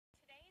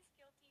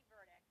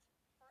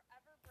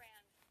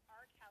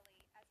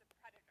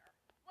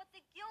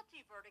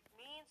guilty verdict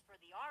means for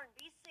the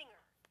R&B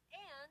singer,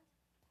 and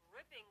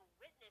gripping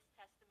witness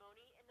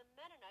testimony in the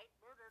Mennonite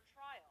murder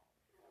trial.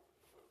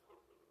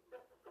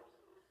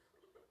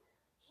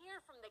 Hear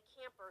from the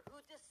camper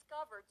who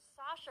discovered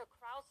Sasha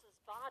Krause's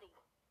body.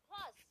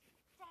 Plus,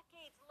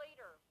 decades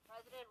later,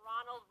 President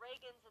Ronald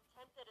Reagan's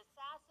attempted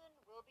assassin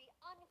will be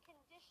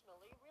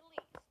unconditionally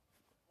released.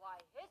 Why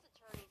his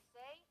attorneys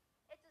say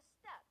it's a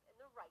step in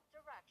the right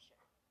direction.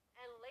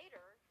 And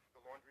later,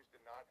 the laundries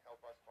did not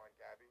help us find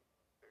Gabby.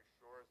 They're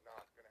sure is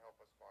not going to help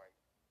us find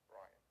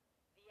Brian.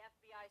 The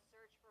FBI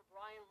search for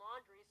Brian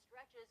Laundrie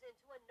stretches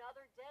into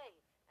another day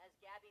as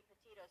Gabby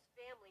Petito's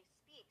family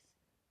speaks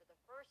for the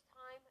first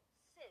time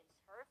since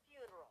her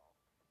funeral.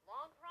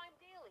 Long Crime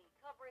Daily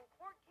covering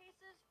court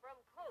cases from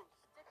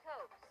coast to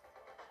coast.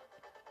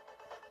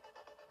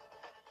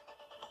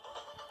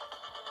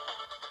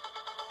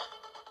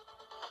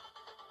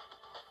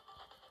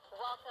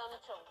 Welcome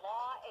to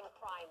Law and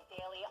Crime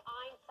Daily.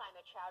 I'm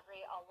Simon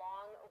Chowdhury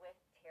along with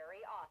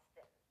Terry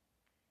Austin.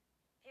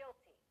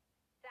 Guilty.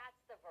 That's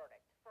the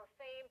verdict for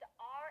famed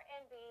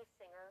R&B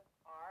singer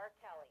R.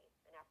 Kelly.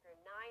 And after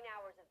 9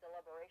 hours of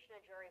deliberation,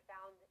 a jury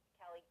found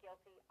Kelly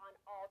guilty on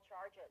all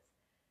charges.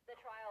 The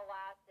trial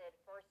lasted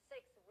for 6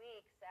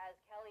 weeks as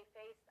Kelly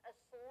faced a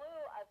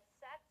slew of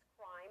sex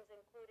crimes,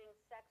 including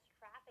sex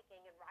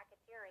trafficking and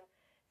racketeering,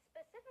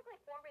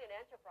 specifically forming an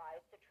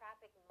enterprise to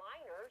traffic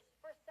minors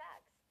for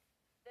sex.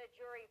 The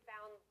jury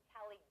found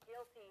Kelly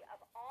guilty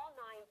of all 9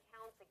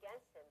 counts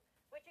against him,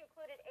 which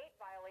included 8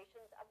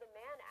 violations of the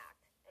Mann Act,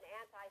 an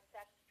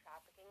anti-sex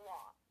trafficking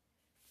law.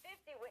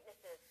 50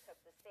 witnesses took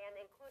the stand,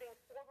 including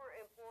former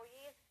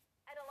employees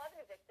and 11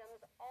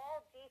 victims,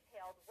 all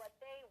detailed what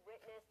they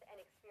witnessed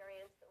and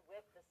experienced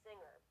with the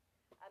singer.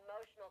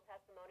 Emotional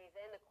testimonies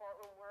in the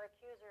courtroom where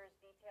accusers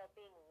detailed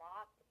being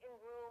locked in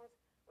rooms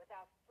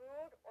without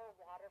food or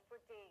water for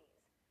days,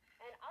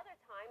 and other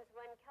times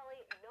when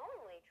Kelly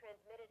knowingly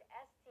transmitted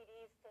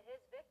STDs to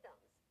his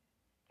victims.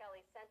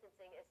 Kelly's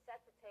sentencing is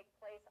set to take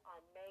place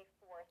on May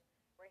 4th,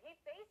 where he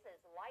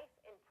faces life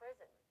in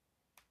prison.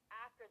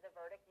 After the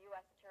verdict,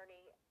 U.S.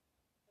 Attorney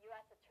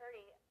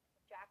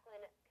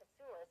Jacqueline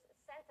Kasoulis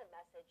sent a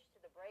message to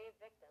the brave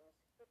victims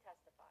who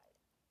testified.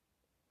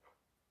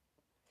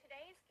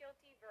 Today's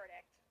guilty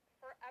verdict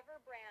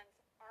forever brands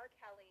R.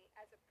 Kelly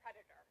as a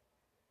predator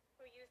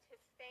who used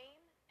his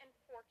fame and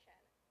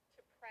fortune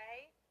to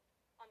prey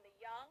on the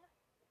young,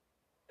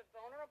 the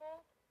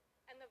vulnerable,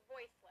 and the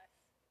voiceless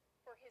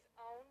for his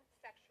own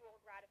sexual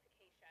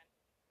gratification.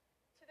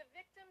 To the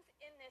victims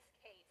in this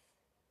case,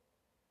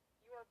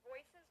 your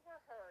voices were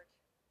heard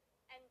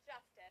and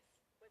justice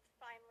was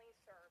finally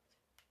served.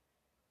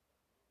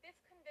 This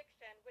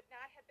conviction would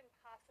not have been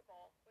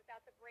possible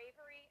without the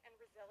bravery and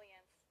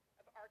resilience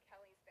of R.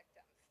 Kelly's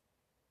victims.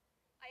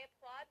 I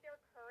applaud their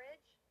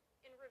courage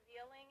in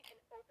revealing in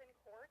open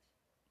court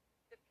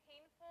the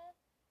painful,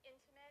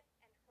 intimate,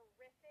 and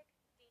horrific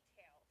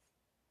details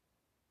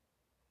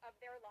of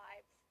their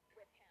lives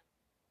with him.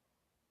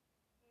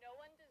 No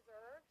one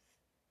deserves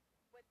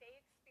what they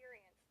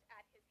experienced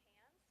at his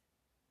hands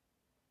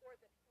or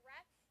the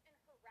threats and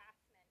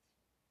harassment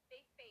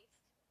they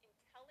faced in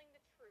telling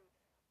the truth.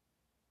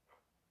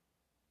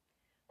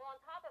 Well,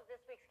 on top of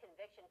this week's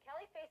conviction,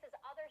 Kelly faces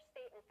other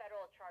state and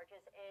federal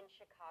charges in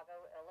Chicago,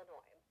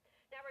 Illinois.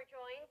 Now we're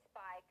joined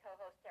by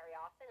co-host Terry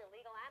Austin and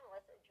legal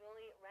analyst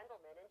Julie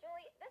Rendelman. And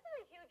Julie, this is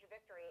a huge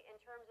victory in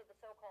terms of the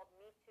so-called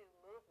Me Too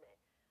movement.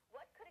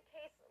 What could a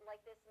case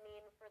like this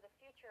mean for the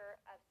future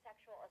of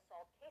sexual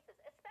assault cases,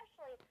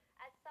 especially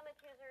as some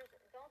accusers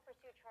don't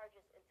pursue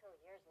charges until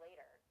years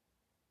later?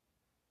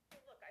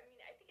 Look, I mean,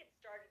 I think it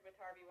started with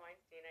Harvey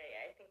Weinstein.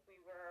 I think we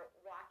were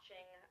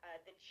watching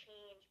the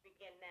change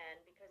begin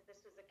then because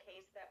this was a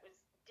case that was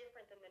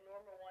different than the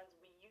normal ones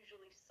we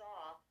usually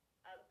saw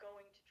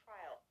going to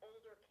trial.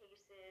 Older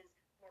cases,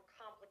 more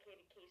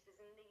complicated cases.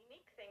 And the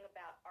unique thing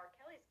about R.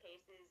 Kelly's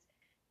case is,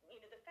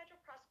 you know, the federal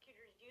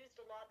prosecutors used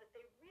a law that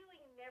they really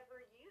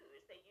never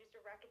use. They used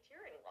a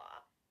racketeering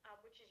law,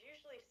 which is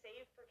usually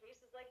saved for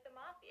cases like the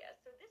mafia.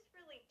 So this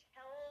really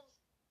tells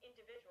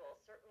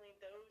individuals, certainly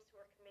those who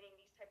are committing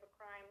these type of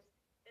crimes,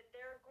 that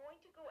they're going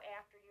to go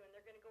after you and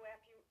they're going to go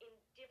after you in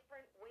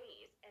different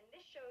ways. And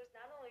this shows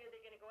not only are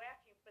they going to go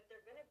after you, but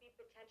they're going to be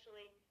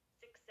potentially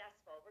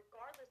successful,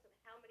 regardless of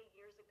how many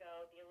years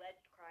ago the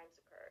alleged crimes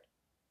occurred.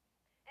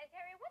 And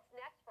Terry, what's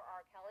next for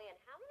R. Kelly, and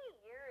how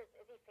many years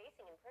is he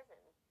facing in prison?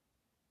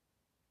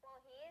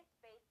 Well, he is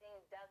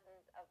facing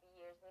dozens of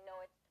years. We know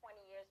it's 20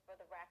 years for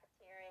the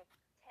racketeering,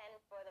 10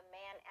 for the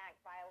Mann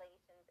Act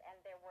violations, and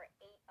there were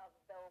 8 of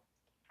those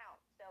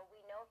counts. So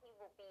we know he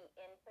will be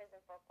in prison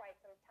for quite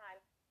some time.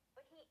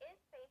 But he is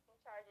facing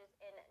charges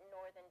in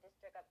Northern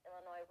District of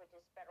Illinois, which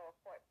is federal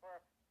court for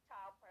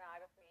child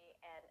pornography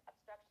and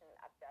obstruction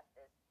of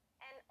justice.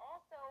 And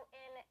also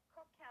in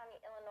Cook County,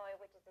 Illinois,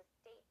 which is a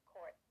state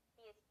court,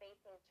 he is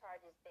facing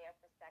charges there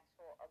for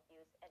sexual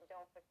abuse. And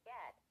don't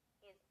forget,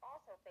 he is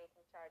also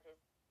facing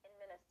charges in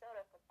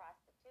Minnesota for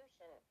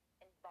prostitution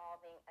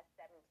involving a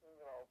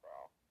 17-year-old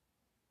girl.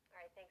 All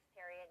right, thanks,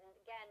 Terry. And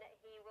again,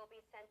 he will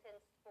be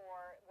sentenced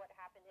for what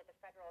happened at the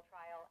federal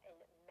trial in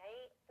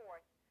May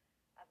 4th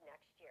of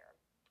next year.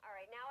 All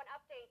right, now an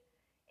update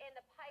in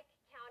the Pike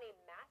County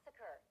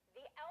massacre.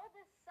 The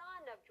eldest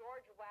son of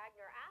George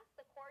Wagner asked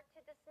the court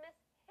to dismiss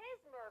his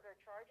murder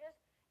charges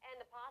and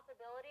the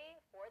possibility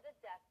for the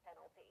death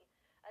penalty.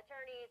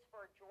 Attorneys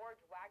for George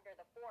Wagner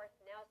IV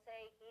now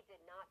say he did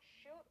not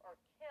shoot or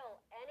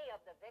kill any of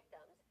the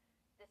victims,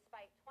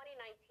 despite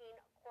 2019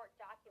 court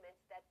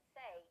documents that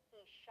say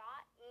he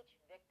shot each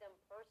victim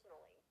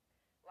personally.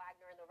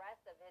 Wagner and the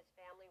rest of his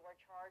family were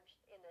charged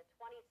in the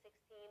 2016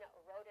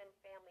 Roden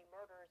family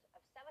murders of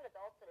 7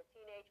 adults and a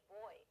teenage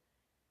boy.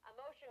 A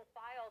motion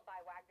filed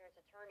by Wagner's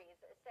attorneys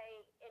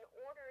say in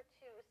order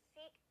to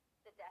seek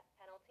the death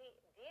penalty,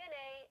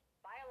 DNA,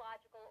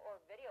 biological, or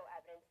video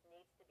evidence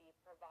needs to be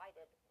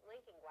provided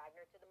linking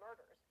Wagner to the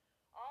murders.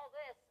 All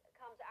this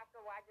comes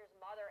after Wagner's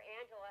mother,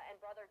 Angela, and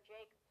brother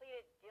Jake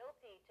pleaded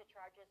guilty to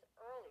charges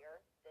earlier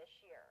this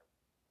year.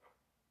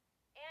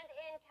 And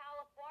in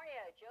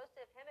California,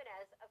 Joseph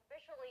Jimenez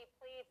officially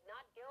pleads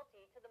not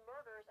guilty to the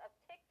murders of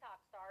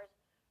TikTok stars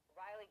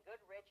Riley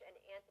Goodrich and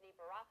Anthony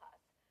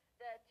Barajas.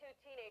 The 2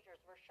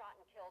 teenagers were shot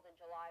and killed in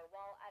July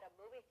while at a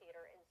movie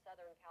theater in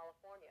Southern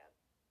California.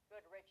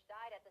 Goodrich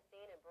died at the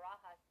scene and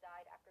Barajas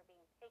died after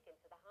being taken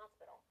to the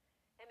hospital.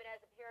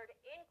 Jimenez appeared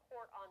in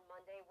court on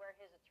Monday where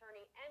his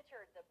attorney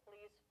entered the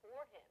pleas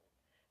for him.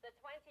 The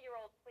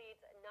 20-year-old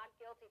pleads not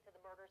guilty to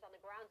the murders on the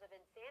grounds of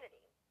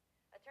insanity.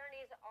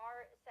 Attorneys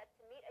are set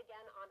to meet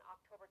again on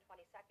October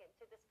 22nd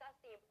to discuss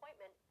the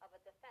appointment of a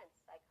defense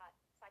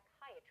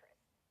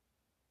psychiatrist.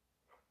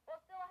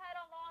 Well, still ahead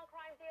on Law and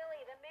Crime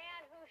Daily, the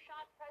man who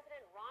shot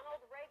President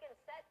Ronald Reagan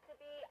set to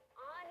be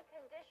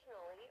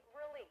unconditionally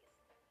released.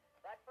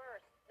 But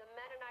first, the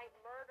Mennonite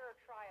murder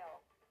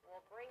trial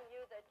will bring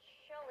you the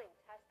chilling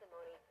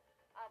testimony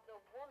of the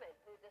woman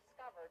who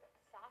discovered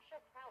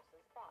Sasha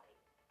Krause's body.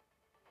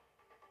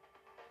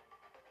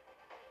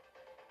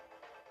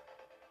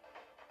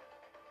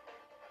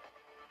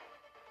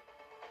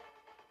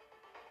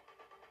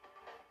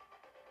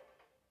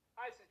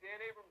 Hi, this is Dan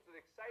Abrams with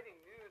exciting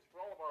news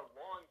for all of our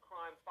Law and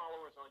Crime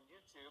followers on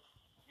YouTube.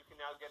 You can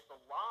now get the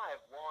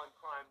live Law and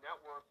Crime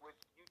Network with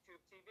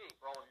YouTube TV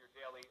for all of your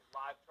daily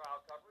live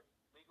trial coverage,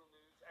 legal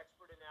news,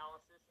 expert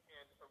analysis,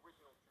 and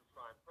original true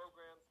crime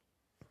programs.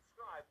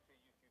 Subscribe to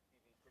YouTube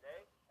TV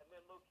today, and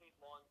then locate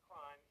Law and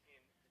Crime in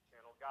the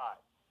channel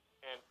guide.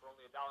 And for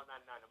only $1.99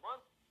 a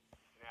month,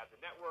 you can add the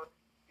network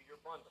to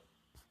your bundle.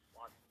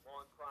 Watch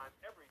Law and Crime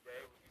every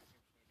day with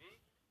YouTube TV.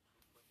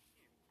 We put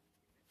you in the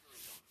jury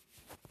box.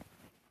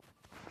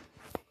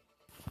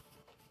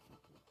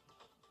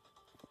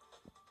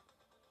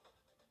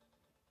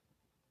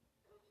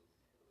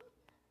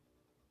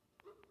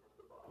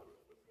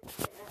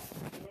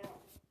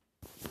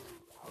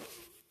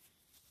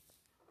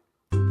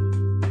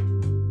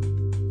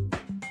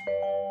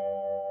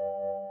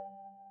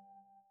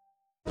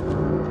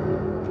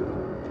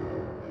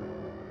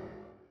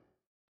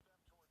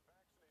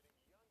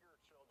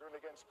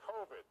 Against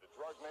COVID, the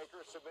drug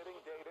maker submitting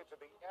data to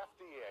the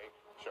FDA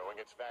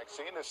showing its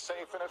vaccine is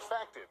safe and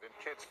effective in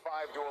kids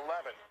 5 to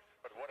 11.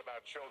 But what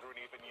about children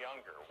even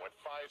younger? What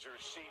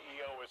Pfizer's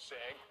CEO is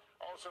saying.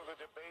 Also, the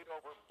debate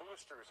over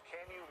boosters.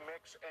 Can you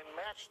mix and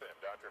match them?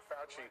 Dr.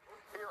 Fauci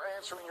here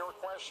answering your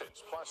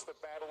questions. Plus, the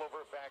battle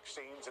over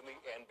vaccines in the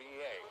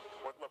NBA.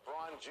 What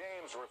LeBron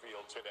James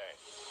revealed today.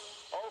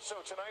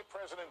 Also, tonight,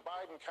 President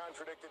Biden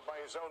contradicted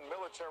by his own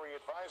military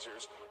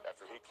advisors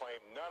after he claimed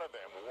none of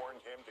them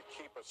warned him to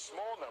keep a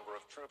small number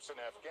of troops in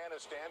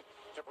Afghanistan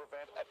to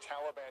prevent a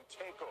Taliban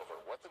takeover.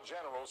 What the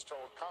generals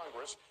told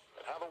Congress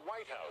and how the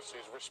White House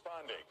is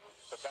responding.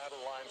 The battle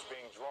lines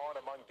being drawn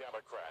among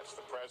Democrats.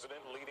 The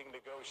president leading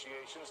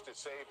negotiations to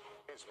save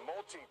his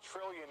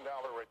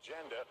multi-trillion-dollar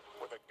agenda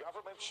with a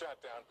government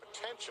shutdown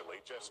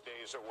potentially just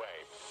days away.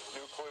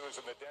 New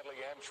clues in the deadly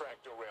Amtrak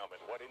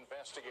derailment. What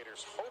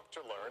investigators hope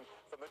to learn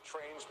from the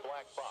train's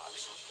black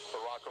box.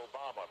 Barack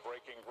Obama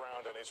breaking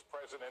ground on his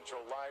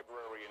presidential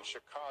library in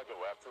Chicago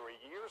after a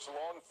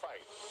years-long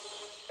fight.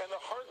 And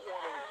the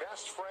heartwarming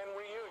best friend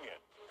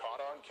reunion caught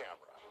on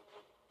camera.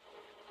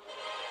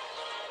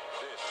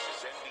 This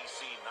is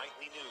NBC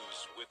Nightly News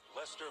with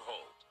Lester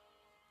Holt.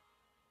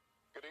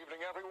 Good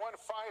evening, everyone.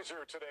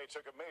 Pfizer today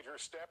took a major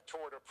step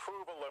toward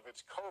approval of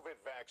its COVID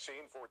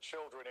vaccine for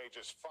children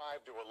ages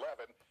 5 to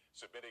 11,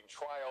 submitting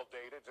trial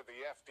data to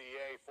the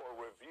FDA for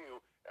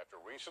review after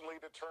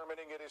recently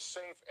determining it is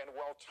safe and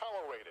well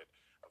tolerated.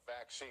 A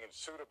vaccine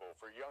suitable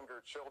for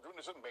younger children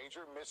is a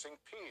major missing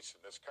piece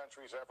in this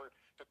country's effort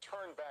to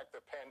turn back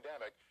the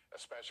pandemic,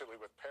 especially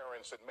with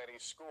parents in many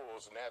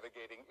schools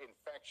navigating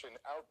infection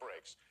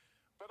outbreaks.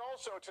 But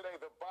also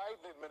today, the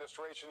Biden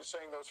administration is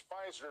saying those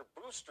Pfizer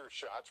booster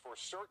shots for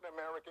certain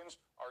Americans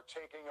are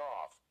taking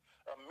off.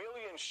 1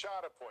 million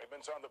shot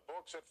appointments on the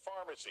books at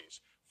pharmacies.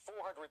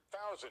 400,000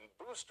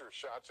 booster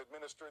shots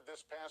administered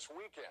this past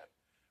weekend.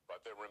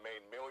 But there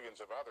remain millions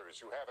of others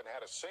who haven't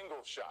had a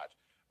single shot.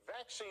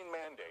 Vaccine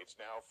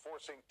mandates now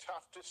forcing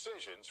tough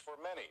decisions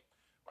for many.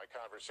 My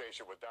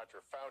conversation with Dr.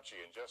 Fauci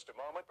in just a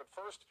moment, but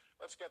first,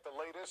 let's get the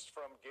latest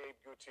from Gabe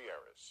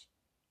Gutierrez.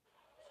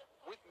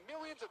 With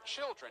millions of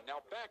children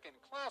now back in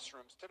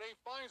classrooms, today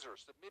Pfizer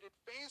submitted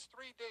phase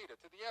 3 data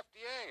to the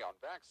FDA on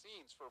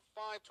vaccines for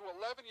 5 to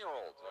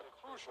 11-year-olds, a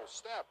crucial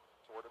step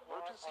toward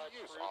emergency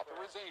use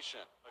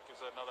authorization.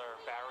 Gives another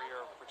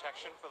barrier of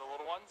protection for the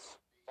little ones.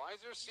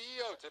 Pfizer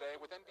CEO today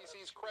with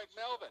NBC's Craig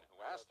Melvin,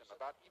 who asked him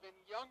about even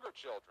younger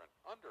children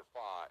under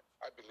 5.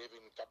 I believe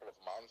in a couple of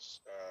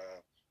months,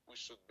 we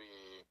should be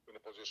in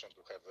a position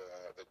to have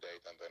the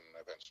data and then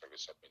eventually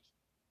submit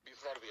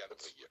before the end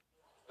of the year.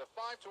 The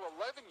 5 to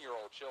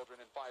 11-year-old children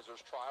in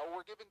Pfizer's trial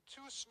were given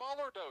 2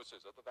 smaller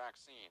doses of the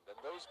vaccine than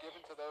those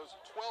given to those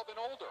 12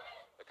 and older.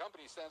 The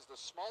company says the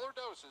smaller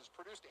doses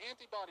produced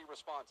antibody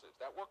responses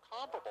that were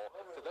comparable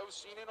to those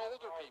seen in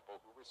older people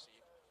who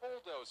received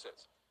full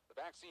doses. The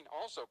vaccine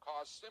also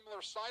caused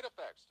similar side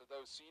effects to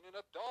those seen in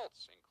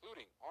adults,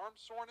 including arm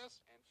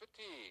soreness and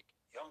fatigue.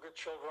 Younger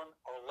children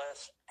are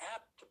less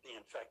apt to be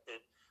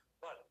infected,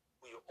 but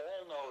we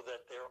all know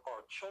that there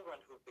are children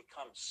who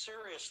become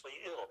seriously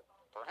ill.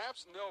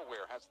 Perhaps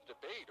nowhere has the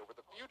debate over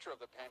the future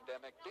of the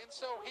pandemic been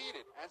so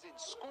heated as in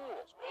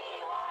schools,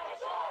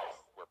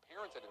 where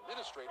parents and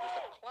administrators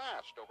have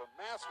clashed over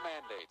mask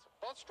mandates,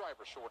 bus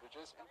driver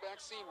shortages, and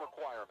vaccine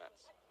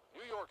requirements.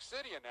 New York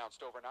City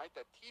announced overnight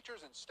that teachers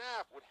and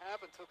staff would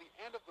have until the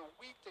end of the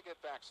week to get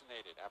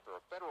vaccinated after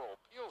a federal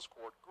appeals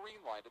court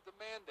green-lighted the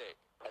mandate.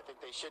 I think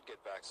they should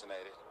get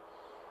vaccinated.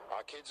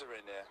 Our kids are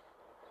in there,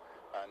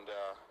 and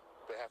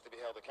they have to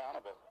be held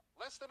accountable.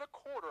 Less than a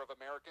quarter of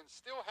Americans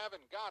still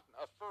haven't gotten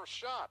a first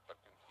shot, but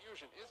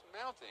confusion is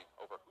mounting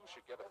over who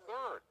should get a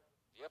third.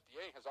 The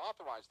FDA has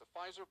authorized the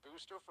Pfizer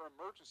booster for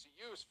emergency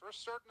use for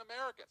certain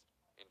Americans.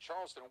 In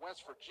Charleston,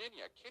 West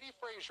Virginia, Kitty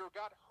Frazier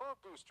got her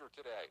booster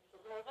today.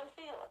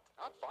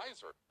 Not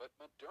Pfizer, but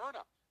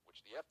Moderna,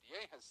 which the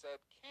FDA has said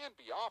can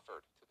be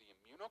offered to the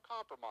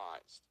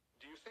immunocompromised.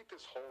 Do you think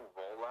this whole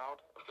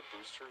rollout of the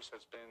boosters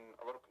has been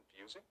a little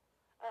confusing?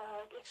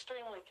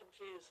 Extremely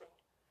confusing.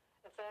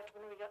 In fact,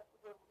 when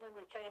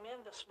we came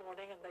in this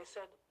morning and they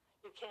said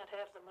you can't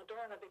have the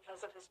Moderna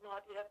because it has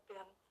not yet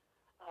been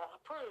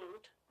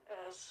approved,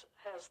 as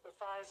has the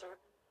Pfizer,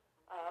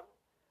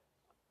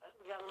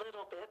 we got a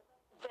little bit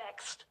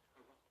vexed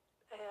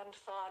and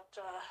thought,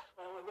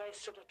 well, we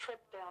wasted a trip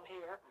down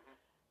here.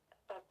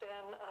 But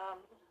then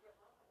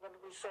when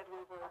we said we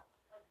were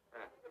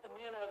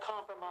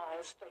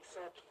immunocompromised, they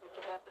said we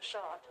could have the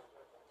shot.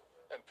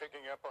 And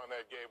picking up on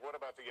that, Gabe, what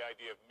about the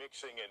idea of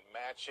mixing and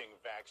matching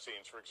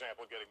vaccines? For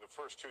example, getting the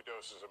first 2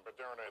 doses of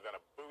Moderna and then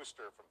a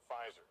booster from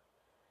Pfizer.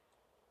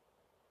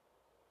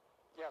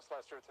 Yes,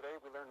 Lester, today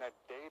we learned that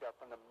data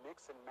from the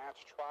mix and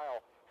match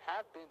trial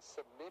have been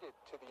submitted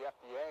to the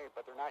FDA,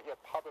 but they're not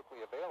yet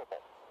publicly available.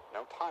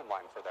 No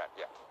timeline for that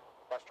yet.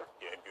 Lester?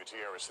 Gabe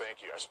Gutierrez,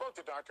 thank you. I spoke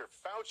to Dr.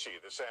 Fauci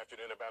this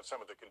afternoon about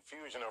some of the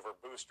confusion over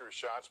booster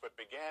shots, but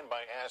began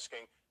by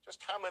asking just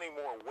how many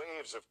more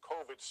waves of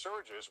COVID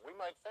surges we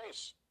might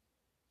face.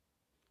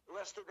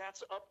 Lester,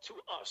 that's up to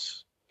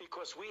us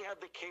because we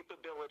have the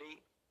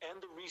capability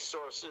and the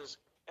resources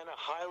and a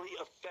highly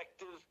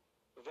effective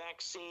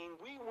vaccine.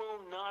 We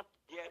will not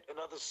get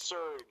another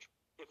surge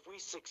if we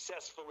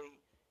successfully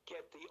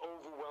get the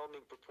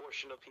overwhelming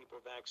proportion of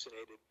people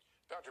vaccinated.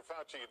 Dr.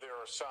 Fauci, there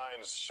are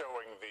signs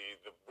showing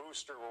the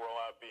booster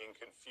rollout being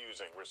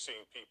confusing. We're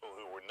seeing people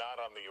who were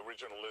not on the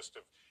original list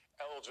of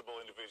eligible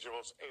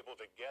individuals able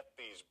to get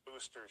these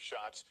booster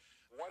shots.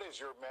 What is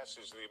your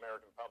message to the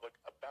American public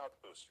about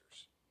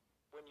boosters?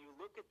 When you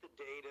look at the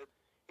data,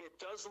 it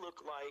does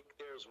look like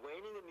there's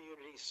waning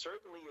immunity,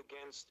 certainly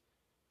against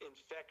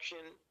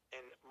infection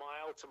and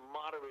mild to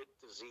moderate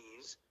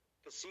disease.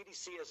 The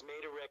CDC has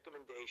made a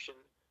recommendation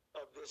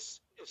of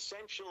this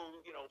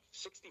essential,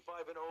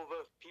 65 and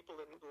over,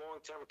 people in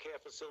long-term care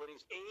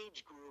facilities,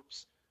 age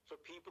groups for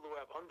people who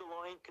have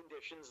underlying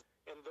conditions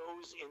and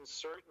those in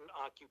certain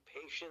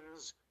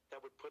occupations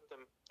that would put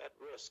them at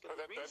risk. And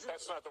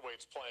that's not the way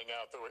it's playing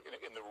out though,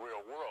 in the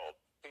real world.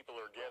 People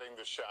are getting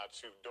the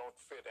shots who don't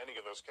fit any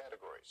of those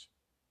categories.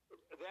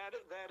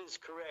 That is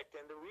correct.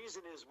 And the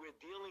reason is we're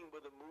dealing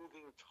with a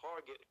moving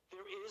target.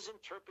 There is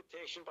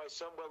interpretation by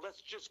some, well,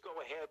 let's just go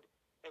ahead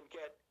and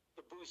get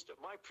the booster.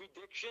 My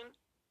prediction,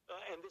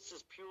 and this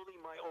is purely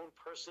my own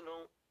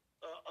personal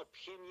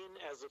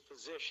opinion as a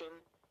physician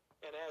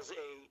and as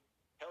a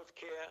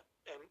healthcare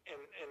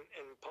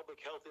and public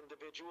health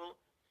individual,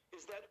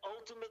 is that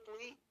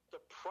ultimately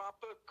the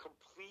proper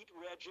complete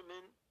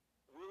regimen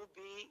will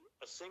be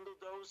a single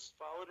dose,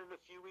 followed in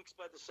a few weeks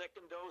by the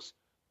second dose,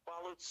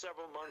 followed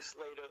several months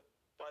later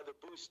by the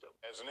booster.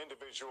 As an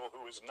individual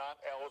who is not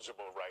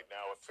eligible right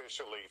now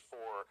officially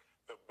for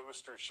the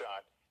booster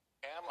shot,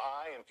 am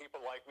I and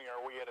people like me,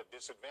 are we at a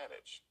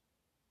disadvantage?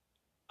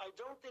 I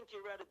don't think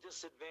you're at a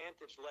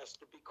disadvantage,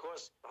 Lester,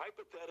 because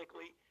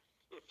hypothetically,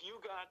 if you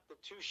got the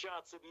 2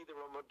 shots of either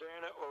a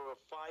Moderna or a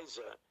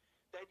Pfizer,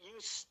 that you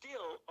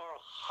still are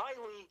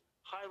highly,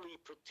 highly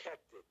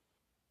protected.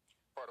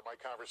 Part of my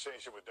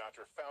conversation with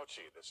Dr.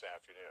 Fauci this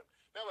afternoon.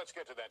 Now let's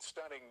get to that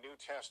stunning new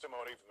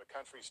testimony from the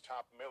country's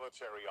top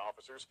military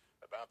officers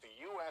about the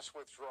U.S.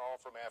 withdrawal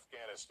from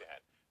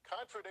Afghanistan,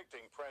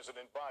 contradicting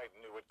President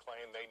Biden, who had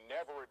claimed they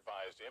never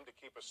advised him to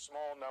keep a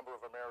small number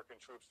of American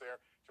troops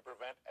there to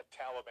prevent a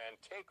Taliban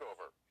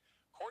takeover.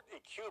 Courtney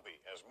Kube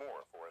has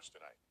more for us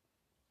tonight.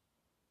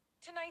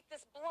 Tonight,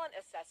 this blunt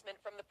assessment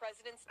from the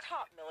president's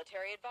top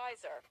military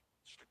advisor.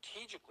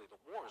 Strategically, the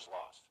war is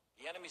lost.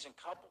 The enemy's in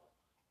Kabul.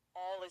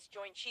 All as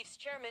Joint Chiefs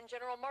Chairman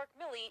General Mark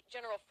Milley,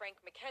 General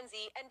Frank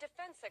McKenzie, and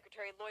Defense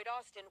Secretary Lloyd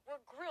Austin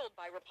were grilled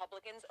by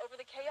Republicans over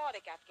the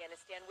chaotic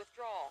Afghanistan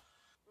withdrawal.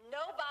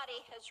 Nobody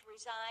has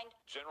resigned.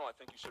 General, I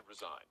think you should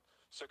resign.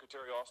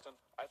 Secretary Austin,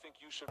 I think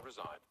you should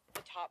resign.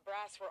 The top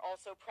brass were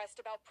also pressed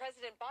about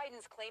President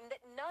Biden's claim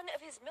that none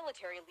of his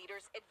military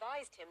leaders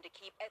advised him to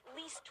keep at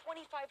least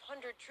 2,500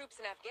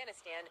 troops in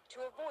Afghanistan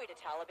to avoid a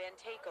Taliban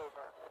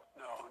takeover.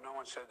 No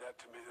one said that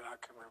to me that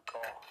I can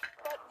recall.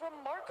 But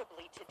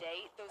remarkably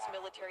today, those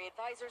military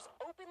advisors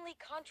openly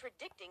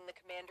contradicting the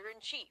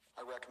commander-in-chief.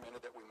 I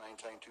recommended that we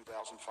maintain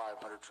 2,500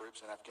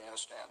 troops in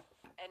Afghanistan.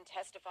 And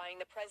testifying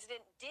the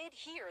president did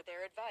hear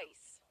their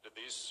advice. Did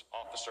these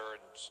officer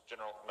and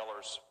General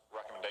Miller's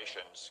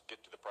recommendations get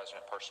to the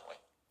president personally?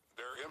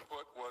 Their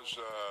input was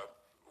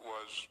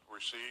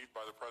received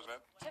by the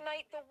president.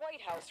 Tonight, the White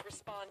House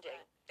responding.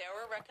 There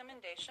were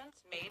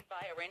recommendations made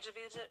by a range of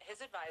his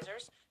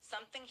advisors,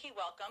 something he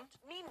welcomed.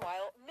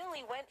 Meanwhile,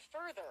 Milley went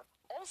further,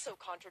 also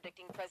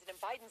contradicting President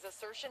Biden's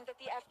assertion that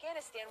the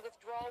Afghanistan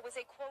withdrawal was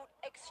a, quote,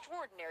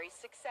 extraordinary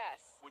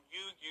success. Would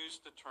you use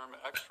the term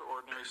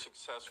extraordinary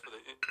success for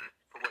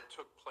what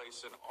took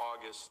place in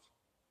August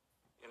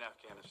in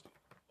Afghanistan?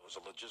 It was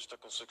a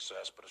logistical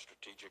success, but a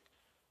strategic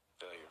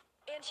failure.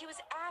 And he was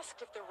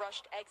asked if the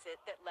rushed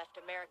exit that left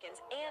Americans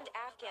and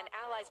Afghan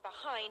allies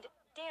behind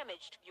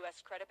damaged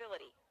U.S.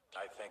 credibility.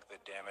 I think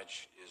that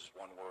damage is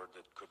one word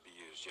that could be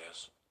used,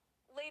 yes.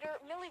 Later,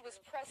 Milley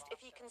was pressed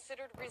if he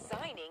considered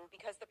resigning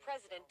because the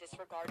president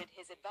disregarded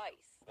his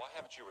advice. Why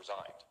haven't you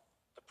resigned?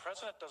 The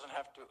president doesn't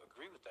have to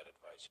agree with that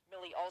advice.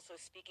 Milley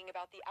also speaking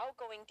about the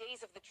outgoing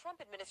days of the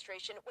Trump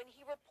administration when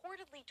he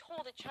reportedly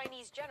told a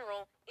Chinese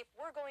general, if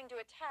we're going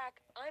to attack,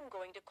 I'm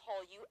going to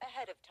call you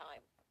ahead of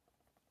time.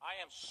 I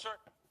am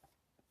certain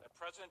that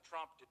President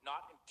Trump did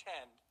not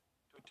intend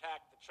to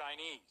attack the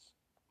Chinese.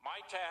 My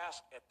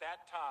task at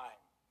that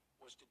time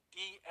was to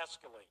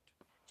de-escalate.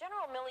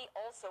 General Milley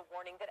also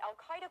warning that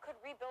al-Qaeda could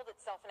rebuild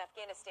itself in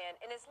Afghanistan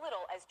in as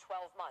little as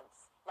 12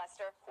 months.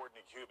 Lester?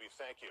 Courtney Kube,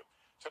 thank you.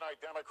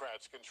 Tonight,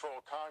 Democrats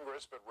control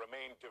Congress but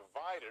remain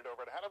divided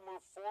over how to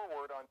move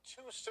forward on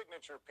two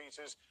signature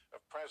pieces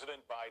of President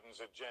Biden's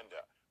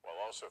agenda,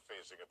 while also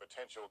facing a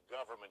potential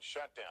government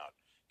shutdown.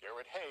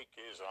 Garrett Hake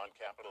is on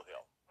Capitol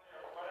Hill.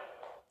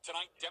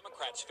 Tonight,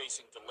 Democrats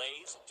facing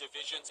delays,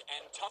 divisions,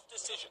 and tough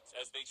decisions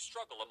as they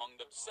struggle among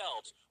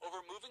themselves over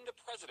moving the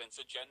president's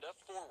agenda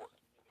forward.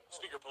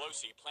 Speaker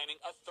Pelosi planning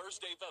a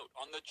Thursday vote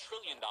on the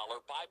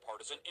trillion-dollar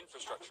bipartisan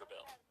infrastructure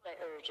bill. I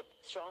urge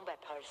strong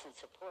bipartisan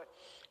support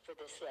for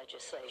this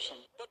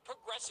legislation. But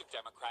progressive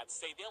Democrats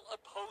say they'll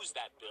oppose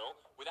that bill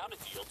without a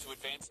deal to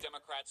advance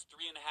Democrats'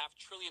 $3.5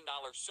 trillion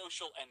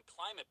social and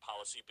climate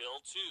policy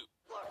bill, too.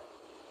 Look,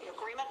 the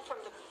agreement from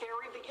the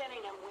very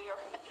beginning, and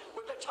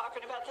we've been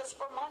talking about this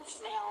for months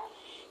now,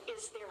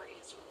 is there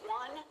is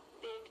one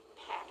big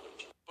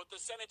package. But the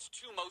Senate's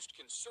two most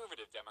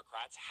conservative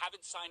Democrats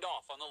haven't signed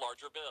off on the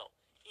larger bill,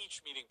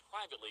 each meeting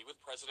privately with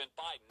President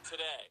Biden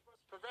today.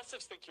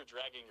 Progressives think you're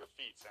dragging your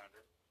feet,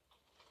 Senator.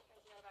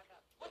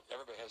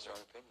 Everybody has their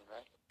own opinion,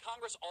 right?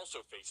 Congress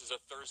also faces a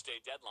Thursday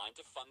deadline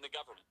to fund the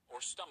government or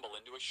stumble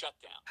into a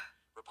shutdown.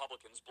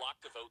 Republicans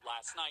blocked the vote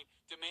last night,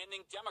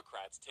 demanding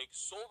Democrats take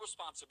sole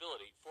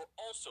responsibility for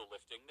also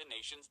lifting the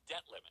nation's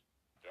debt limit.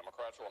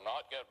 Democrats will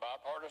not get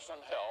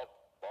bipartisan help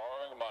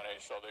borrowing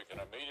money so they can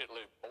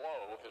immediately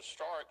blow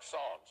historic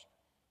sums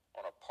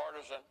on a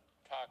partisan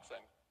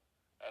taxing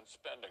and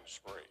spending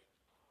spree.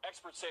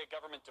 Experts say a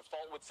government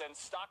default would send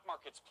stock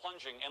markets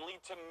plunging and lead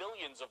to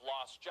millions of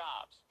lost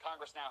jobs.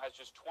 Congress now has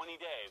just 20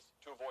 days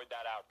to avoid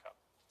that outcome.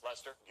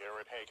 Lester?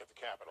 Garrett Hake at the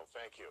Capitol,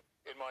 thank you.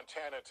 In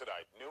Montana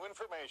tonight, new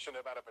information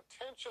about a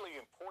potentially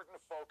important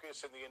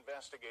focus in the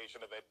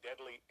investigation of that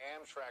deadly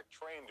Amtrak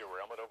train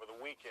derailment over the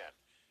weekend.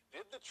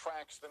 Did the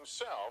tracks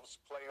themselves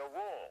play a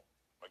role?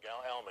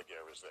 Miguel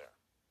Almaguer is there.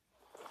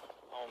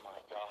 Oh, my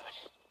God.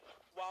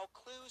 While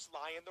clues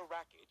lie in the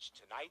wreckage,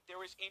 tonight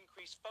there is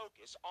increased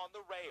focus on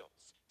the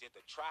rails. Did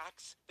the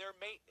tracks, their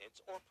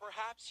maintenance, or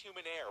perhaps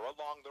human error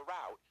along the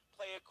route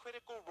play a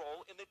critical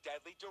role in the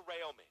deadly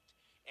derailment?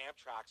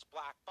 Amtrak's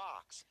black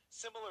box,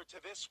 similar to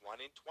this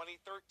one in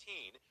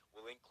 2013,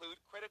 will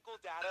include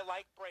critical data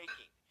like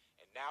braking.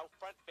 And now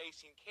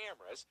front-facing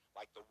cameras,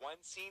 like the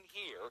one seen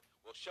here,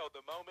 will show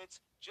the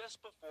moments just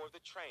before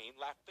the train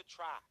left the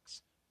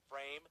tracks,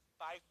 frame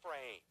by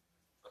frame.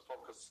 The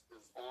focus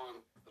is on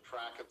the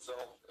track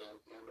itself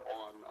and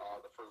on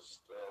the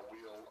first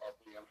wheel of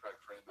the Amtrak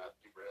train that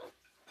derailed.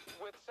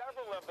 With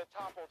several of the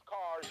toppled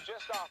cars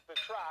just off the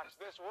tracks,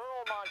 this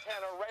rural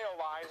Montana rail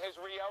line has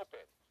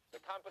reopened. The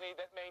company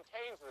that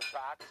maintains the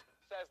tracks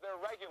says they're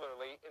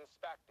regularly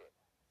inspected.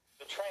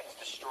 The train's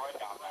destroyed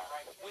down there.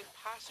 With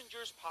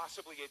passengers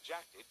possibly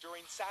ejected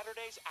during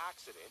Saturday's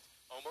accident,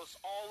 almost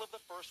all of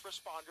the first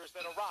responders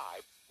that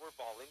arrived were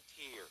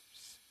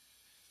volunteers.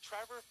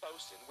 Trevor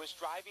Fosen was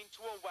driving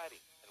to a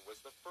wedding and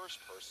was the first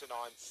person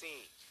on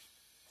scene.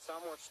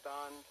 Some were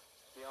stunned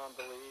beyond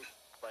belief,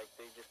 like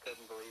they just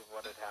couldn't believe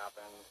what had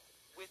happened.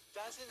 With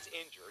dozens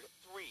injured,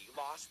 3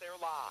 lost their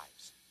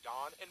lives.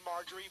 Don and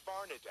Marjorie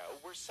Varnado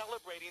were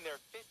celebrating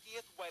their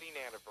 50th wedding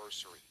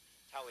anniversary,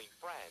 telling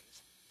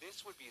friends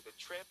this would be the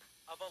trip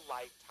of a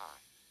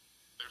lifetime.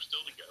 They're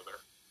still together,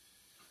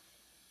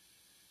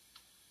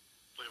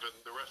 living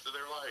the rest of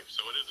their life, so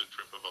it is a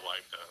trip of a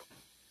lifetime.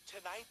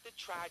 Tonight, the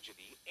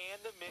tragedy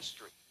and the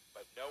mystery,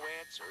 but no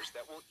answers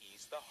that will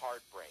ease the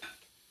heartbreak.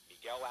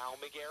 Miguel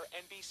Almaguer,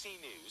 NBC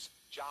News,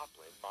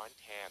 Joplin,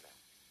 Montana.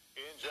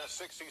 In just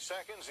 60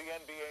 seconds, the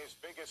NBA's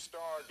biggest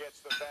star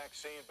gets the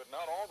vaccine, but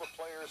not all the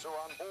players are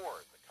on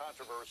board. The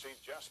controversy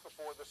just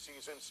before the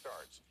season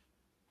starts.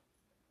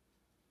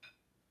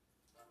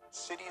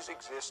 Cities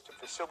exist to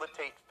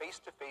facilitate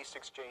face-to-face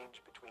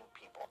exchange between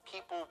people.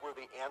 People were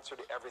the answer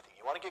to everything.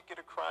 You want to get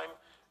a crime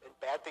and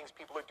bad things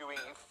people are doing,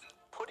 you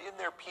put in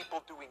there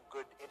people doing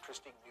good,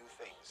 interesting, new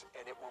things,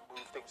 and it will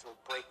move things, it'll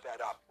break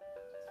that up.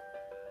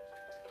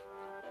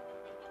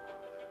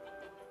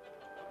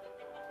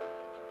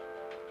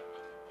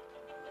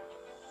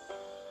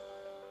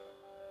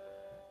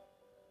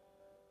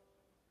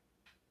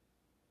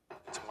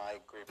 It's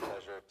my great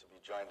pleasure to be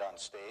joined on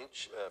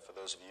stage, for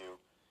those of you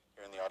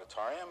here in the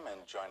auditorium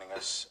and joining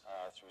us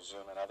through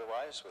Zoom and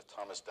otherwise, with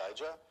Thomas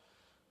Dyja,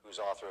 who's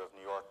author of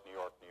New York, New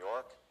York, New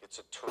York. It's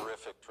a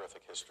terrific,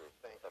 terrific history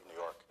of New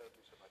York. Thank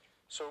you so much.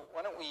 So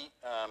why don't we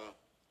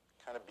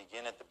kind of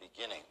begin at the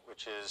beginning,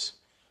 which is,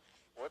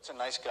 what's a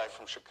nice guy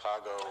from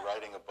Chicago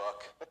writing a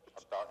book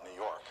about New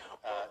York?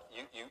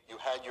 You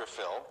had your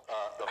fill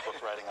of book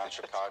writing on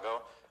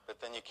Chicago, but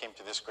then you came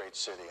to this great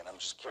city, and I'm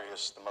just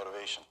curious the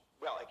motivation.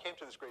 Well, I came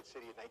to this great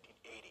city in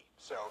 1980,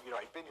 so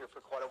I'd been here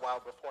for quite a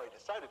while before I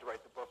decided to write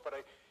the book. But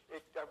I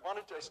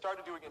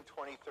started doing it in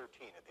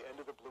 2013, at the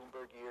end of the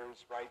Bloomberg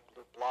years. Right,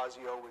 de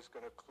Blasio was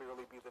going to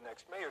clearly be the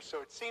next mayor,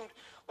 so it seemed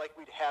like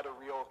we'd had a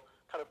real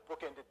kind of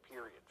bookended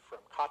period.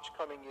 From Koch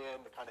coming in,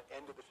 the kind of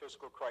end of the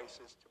fiscal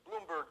crisis, to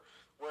Bloomberg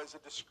was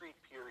a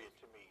discrete period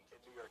to me in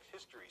New York's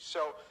history.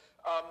 So,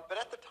 but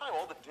at the time,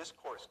 all the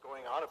discourse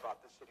going on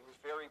about the city was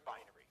very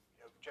binary.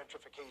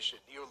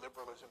 Gentrification,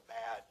 neoliberalism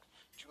bad,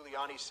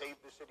 Giuliani saved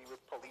the city with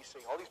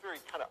policing, all these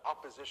very kind of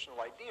oppositional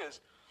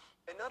ideas,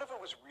 and none of it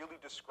was really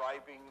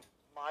describing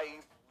my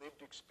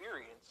lived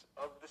experience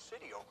of the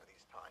city over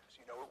these times.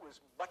 It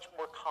was much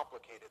more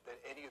complicated than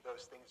any of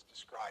those things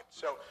described.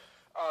 So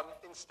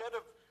instead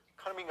of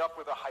coming up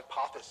with a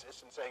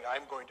hypothesis and saying,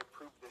 I'm going to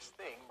prove this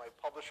thing, my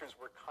publishers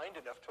were kind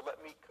enough to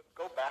let me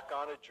go back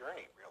on a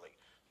journey, really,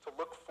 to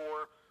look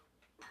for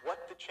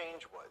what the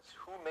change was,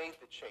 who made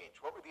the change,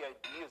 what were the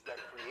ideas that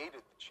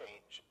created the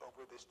change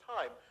over this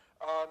time.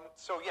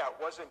 So yeah, it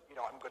wasn't,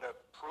 I'm going to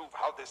prove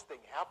how this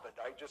thing happened.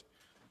 I just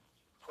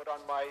put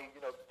on my,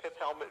 pith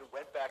helmet and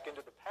went back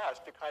into the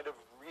past to kind of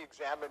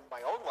re-examine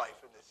my own life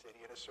in the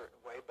city in a certain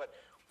way, but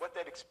what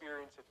that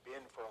experience had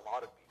been for a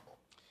lot of people.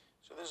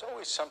 So there's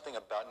always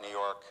something about New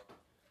York,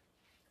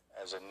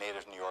 as a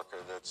native New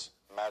Yorker, that's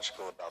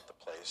magical about the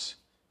place.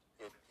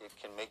 It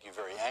can make you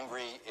very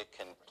angry. It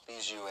can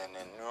please you in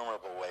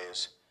innumerable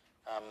ways.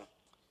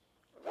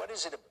 What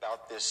is it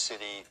about this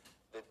city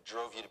that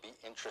drove you to be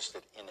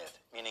interested in it?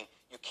 Meaning,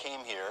 you came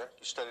here,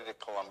 you studied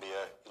at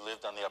Columbia, you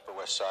lived on the Upper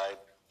West Side,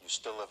 you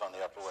still live on the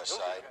Upper West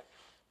Side.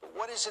 But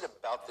what is it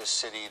about this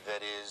city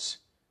that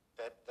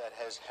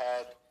has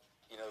had,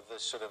 the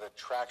sort of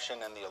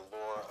attraction and the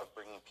allure of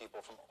bringing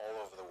people from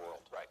all over the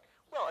world? Right.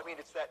 Well, it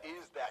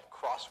is that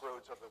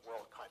crossroads of the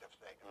world kind of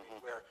thing,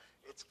 where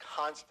it's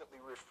constantly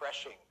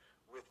refreshing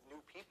with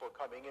new people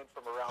coming in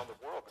from around the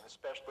world, and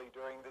especially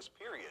during this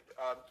period.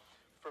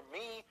 For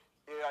me,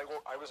 I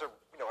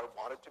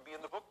wanted to be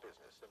in the book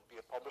business and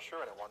be a publisher,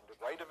 and I wanted to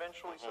write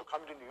eventually. So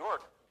coming to New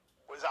York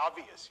was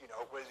obvious.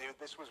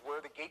 This was where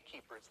the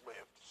gatekeepers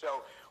lived.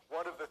 So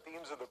one of the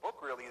themes of the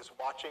book really is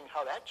watching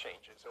how that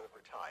changes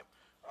over time.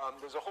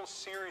 There's a whole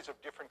series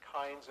of different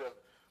kinds of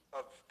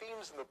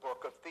themes in the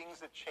book, of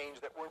things that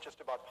changed that weren't just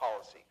about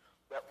policy,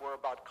 that were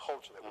about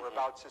culture, that were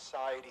about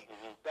society,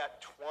 that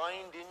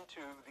twined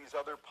into these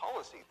other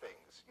policy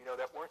things,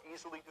 that weren't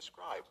easily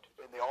described,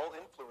 and they all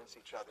influence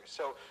each other.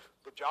 So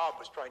the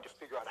job was trying to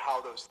figure out how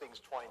those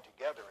things twined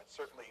together, and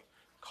certainly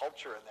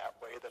culture in that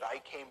way that I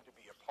came to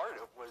be a part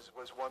of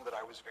was one that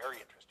I was very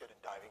interested in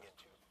diving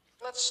into.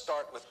 Let's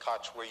start with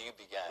Koch, where you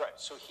began. Right.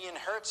 So he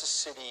inherits a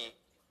city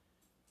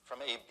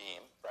from Abe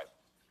Beame. Right.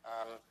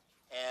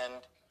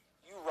 And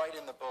you write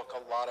in the book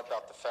a lot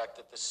about the fact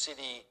that the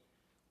city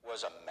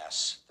was a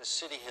mess. The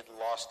city had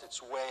lost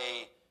its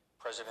way.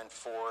 President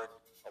Ford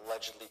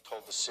allegedly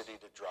told the city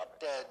to drop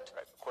dead,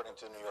 according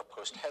to the New York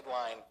Post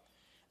headline.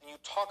 And you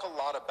talk a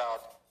lot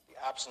about the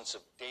absence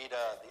of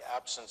data, the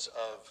absence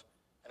of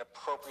an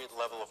appropriate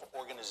level of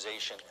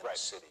organization in the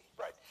city.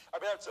 Right.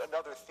 mean, that's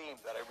another theme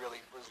that I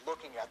really was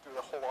looking at through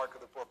the whole arc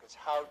of the book is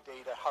how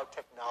data, how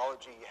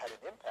technology had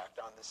an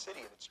impact on the city,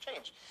 and it's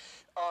changed.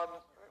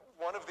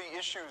 One of the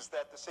issues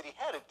that the city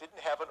had, it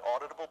didn't have an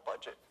auditable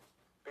budget.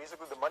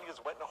 Basically, the money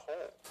just went in a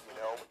hole, you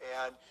know,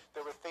 and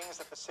there were things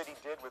that the city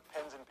did with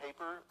pens and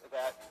paper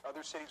that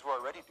other cities were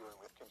already doing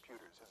with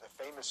computers. There's a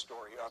famous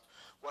story of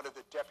one of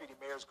the deputy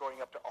mayors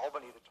going up to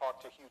Albany to talk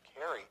to Hugh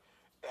Carey,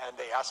 and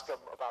they ask him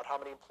about how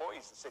many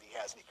employees the city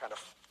has, and he kind of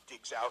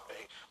digs out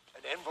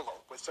an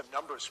envelope with some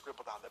numbers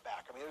scribbled on the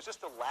back. I mean, there was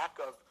just a lack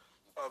of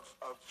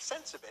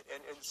sense of it.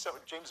 And so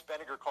James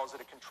Benninger calls it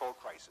a control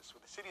crisis,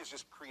 where the city has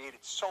just created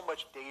so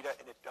much data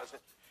and it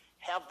doesn't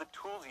have the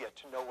tools yet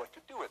to know what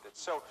to do with it.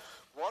 So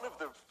one of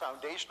the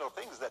foundational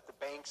things that the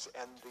banks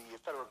and the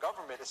federal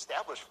government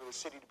established for the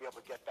city to be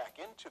able to get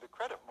back into the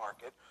credit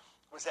market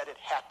was that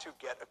it had to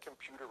get a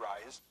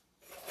computerized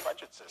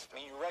budget system. I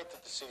mean, you're right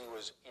that the city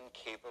was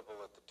incapable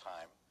at the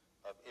time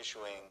of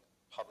issuing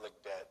public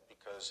debt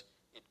because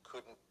it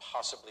couldn't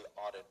possibly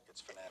audit its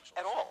financials.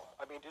 At all.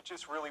 I mean, it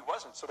just really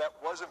wasn't. So that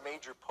was a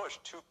major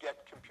push to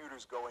get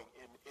computers going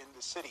in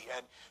the city.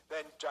 And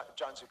then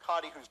John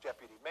Zuccotti, who's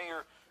deputy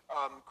mayor,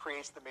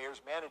 creates the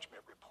mayor's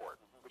management report,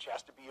 which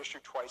has to be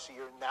issued twice a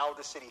year. Now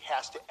the city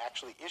has to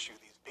actually issue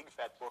these big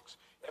fat books.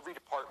 Every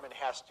department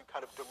has to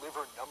kind of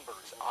deliver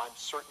numbers on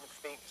certain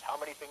things. How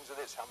many things of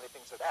this? How many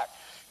things of that?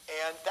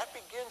 And that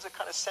begins a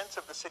kind of sense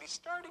of the city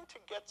starting to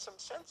get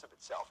some sense of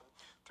itself. And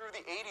through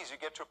the 80s,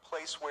 you get to a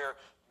place where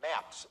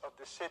maps of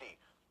the city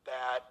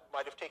that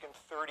might have taken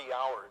 30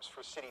 hours for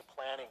city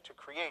planning to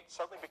create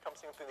suddenly becomes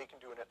something they can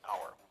do in an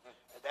hour.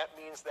 And that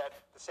means that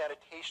the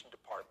sanitation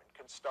department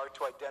can start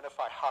to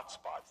identify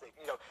hotspots.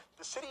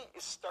 The city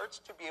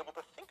starts to be able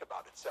to think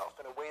about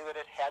itself in a way that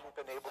it hadn't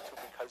been able to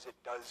because it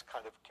does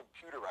kind of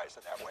computerize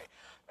in that way.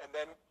 And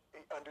then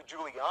under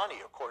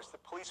Giuliani, of course,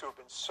 the police who have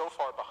been so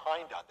far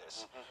behind on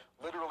this,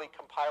 literally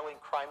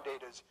compiling crime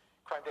data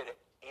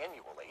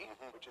annually,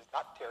 which is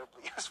not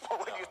terribly useful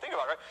when you think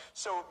about it, right?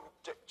 So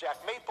Jack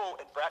Maple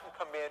and Bratton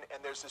come in, and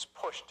there's this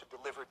push to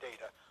deliver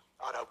data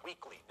on a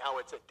weekly.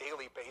 Now it's a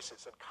daily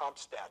basis in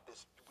CompStat,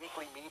 this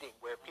weekly meeting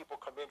where people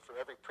come in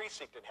from every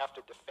precinct and have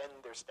to defend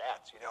their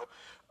stats,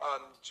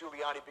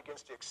 Giuliani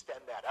begins to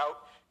extend that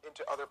out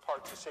into other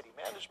parts of city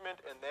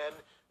management, and then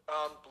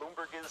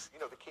Bloomberg is,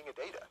 the king of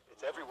data.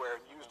 It's everywhere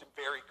and used in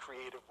very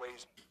creative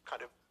ways, kind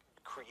of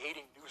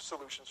creating new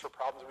solutions for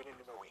problems we didn't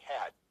even know we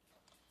had.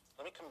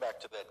 Let me come back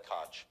to Ed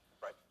Koch.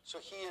 Right. So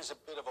he is a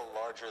bit of a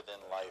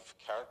larger-than-life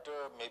character,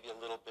 maybe a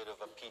little bit of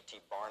a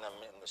P.T. Barnum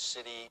in the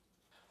city,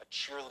 a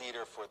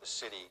cheerleader for the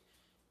city.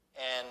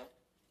 And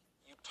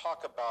you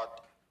talk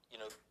about,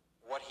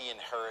 what he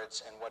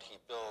inherits and what he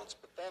builds,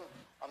 but then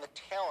on the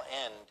tail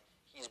end,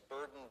 he's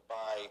burdened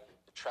by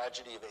the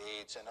tragedy of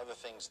AIDS and other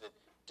things that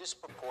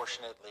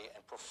disproportionately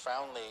and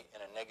profoundly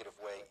in a negative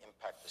way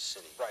impact the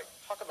city. Right.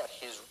 Talk about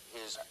his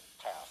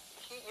path.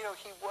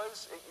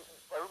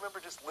 I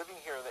remember just living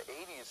here in the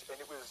 80s, and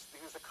he was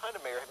the kind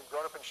of mayor, having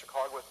grown up in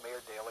Chicago with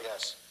Mayor Daley.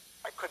 Yes.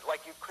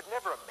 You could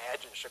never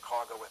imagine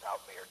Chicago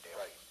without Mayor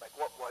Daley. Right. Like,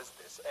 what was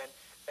this?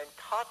 And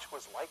Koch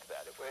was like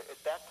that.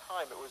 At that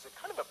time, it was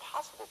kind of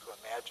impossible to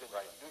imagine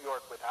New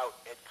York without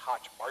Ed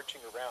Koch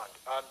marching around,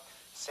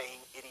 saying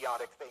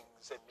idiotic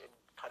things and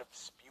kind of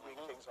spewing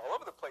things all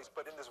over the place,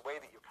 but in this way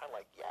that you're kind of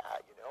like,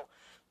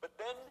 But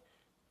then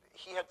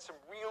he had some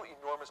real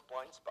enormous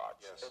blind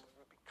spots. Yes. And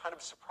kind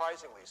of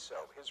surprisingly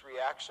so. His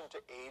reaction to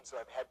AIDS,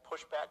 I've had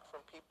pushback from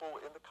people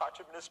in the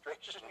Koch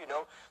administration.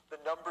 The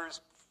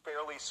numbers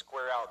fairly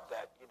square out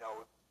that,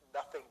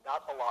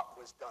 not a lot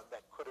was done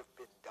that could have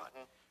been done.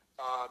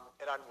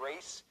 And on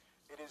race,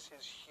 it is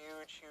his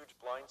huge, huge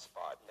blind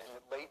spot. And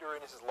later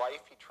in his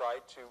life, he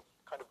tried to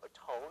kind of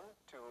atone,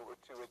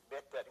 to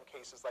admit that in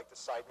cases like the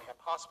Sydenham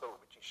Hospital,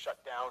 which he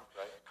shut down,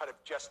 kind of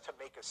just to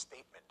make a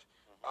statement.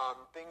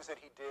 Things that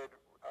he did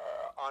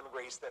on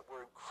race that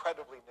were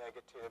incredibly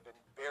negative and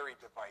very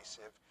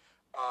divisive.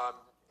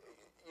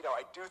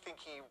 I do think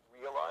he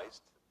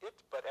realized it,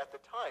 but at the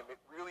time, it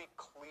really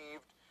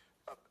cleaved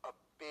a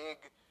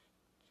big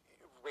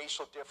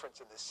racial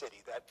difference in the city,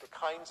 that the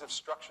kinds of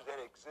structures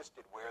that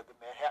existed where the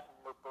Manhattan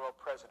borough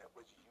president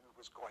was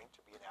going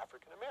to be an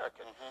African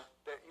American.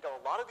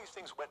 A lot of these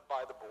things went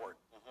by the board,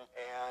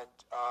 and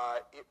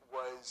it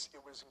was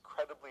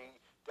incredibly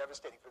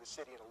devastating for the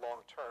city in the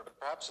long term. But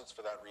perhaps it's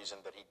for that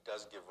reason that he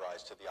does give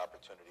rise to the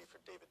opportunity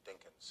for David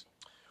Dinkins.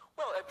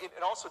 Well,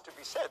 and also to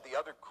be said, the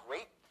other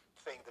great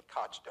thing that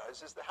Koch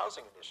does is the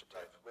housing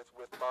initiative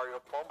with Mario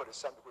Cuomo,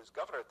 who was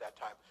governor at that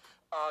time.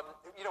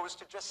 Was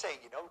to just say,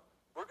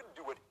 we're going to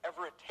do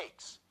whatever it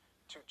takes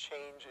to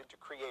change and to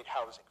create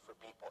housing for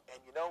people. And,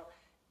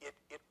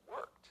 it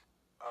worked.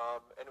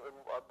 And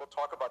we'll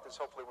talk about this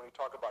hopefully when we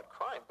talk about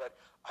crime, but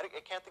I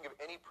can't think of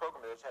any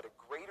program that's had a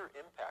greater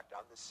impact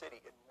on the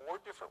city in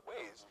more different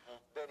ways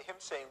than him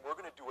saying we're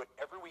going to do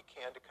whatever we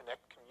can to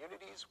connect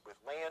communities with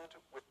land,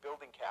 with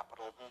building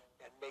capital,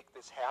 and make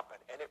this happen.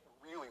 And it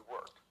really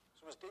worked.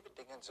 So was David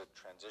Dinkins a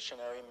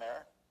transitionary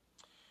mayor?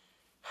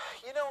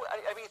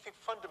 I think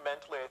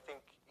fundamentally, I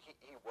think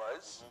He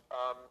was.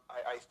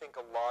 I think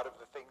a lot of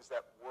the things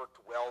that worked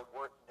well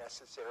weren't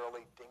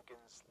necessarily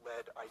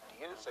Dinkins-led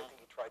ideas. I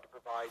think he tried to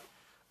provide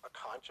a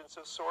conscience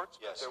of sorts,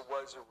 but there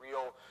was a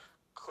real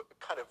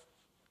kind of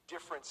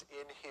difference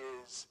in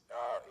his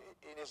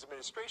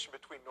administration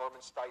between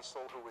Norman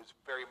Steisel, who was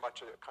very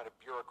much a kind of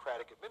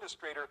bureaucratic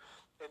administrator,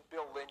 and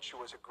Bill Lynch, who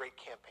was a great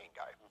campaign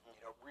guy,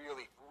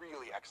 really,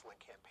 really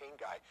excellent campaign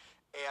guy.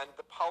 And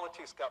the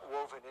politics got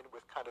woven in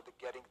with kind of the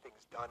getting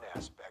things done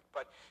aspect.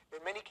 But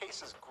in many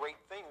cases, great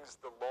things.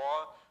 The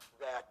law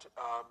that,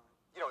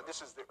 and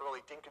this is the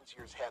early Dinkins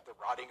years, had The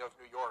Rotting of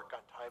New York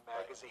on Time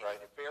magazine,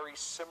 and a very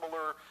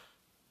similar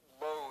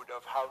mode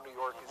of how New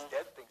York is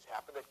dead things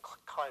happen that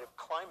kind of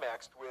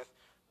climaxed with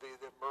the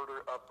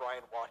murder of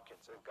Brian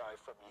Watkins, a guy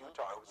from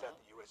Utah who was at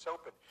the U.S.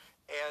 Open.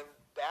 And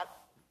that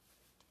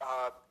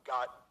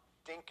got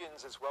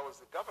Dinkins, as well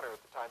as the governor at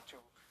the time, to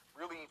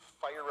really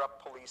fire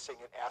up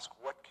policing and ask,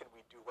 what can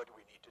we do? What do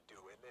we need to do?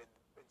 And then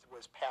it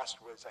was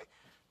passed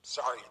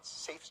it's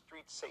Safe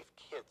Streets, Safe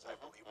Kids, I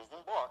believe was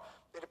the law.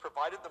 And it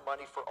provided the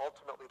money for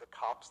ultimately the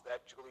cops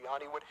that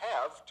Giuliani would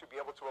have to be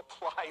able to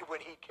apply when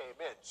he came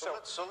in.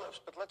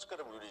 But let's go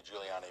to Rudy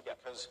Giuliani,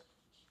 because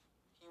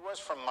he was,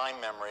 from my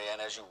memory,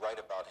 and as you write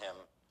about him,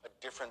 a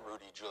different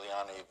Rudy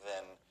Giuliani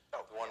than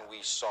the one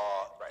we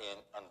saw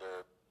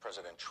under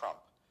President Trump.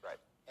 Right.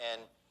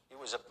 And it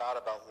was about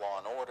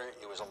law and order.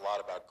 It was a lot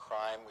about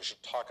crime. We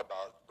should talk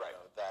about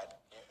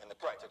that in the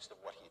context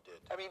of what he did.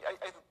 I mean,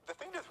 the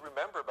thing to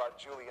remember about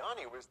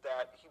Giuliani was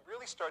that he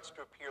really starts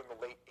to appear in the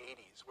late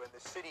 80s when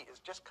the city is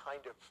just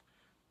kind of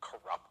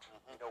corrupt.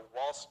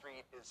 Wall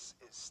Street is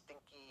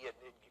stinky and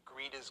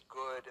greed is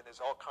good, and there's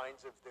all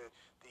kinds of the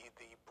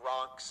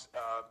Bronx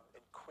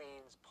and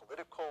Queens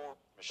political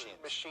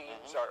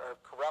machines are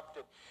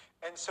corrupted.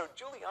 And so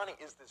Giuliani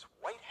is this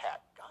white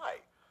hat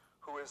guy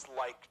who is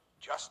like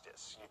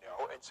justice,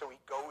 and so he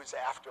goes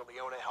after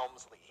Leona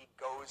Helmsley, he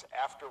goes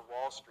after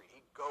Wall Street,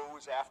 he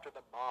goes after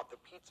the mob, the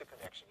pizza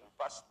connection, he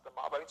busts the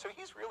mob. I mean, so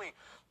he's really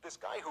this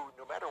guy who,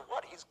 no matter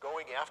what, he's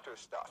going after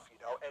stuff,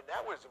 and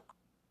that was...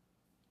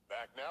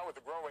 Back now with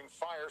the growing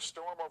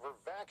firestorm over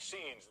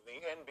vaccines in the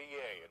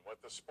NBA and what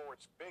the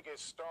sport's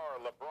biggest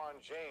star, LeBron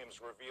James,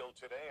 revealed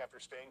today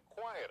after staying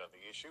quiet on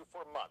the issue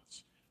for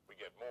months. We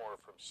get more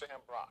from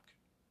Sam Brock.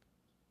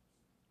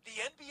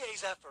 The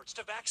NBA's efforts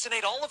to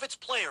vaccinate all of its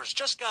players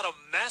just got a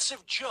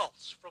massive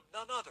jolt from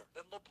none other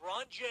than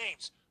LeBron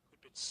James,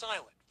 who'd been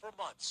silent for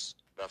months.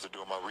 After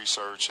doing my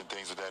research and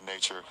things of that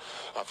nature,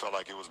 I felt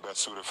like it was best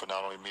suited for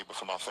not only me, but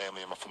for my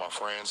family and for my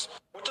friends.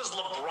 What does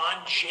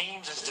LeBron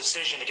James's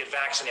decision to get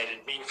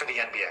vaccinated mean for the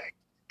NBA?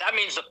 That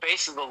means the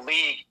face of the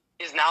league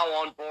is now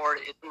on board.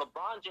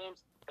 LeBron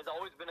James has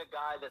always been a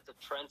guy that's a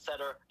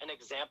trendsetter, an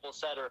example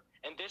setter,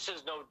 and this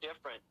is no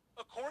different.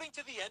 According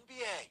to the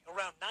NBA,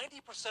 around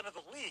 90% of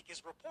the league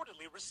has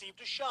reportedly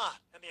received a shot,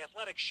 and the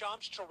Athletic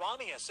Shams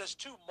Charania says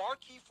two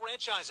marquee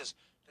franchises,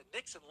 the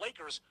Knicks and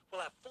Lakers, will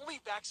have fully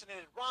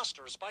vaccinated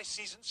rosters by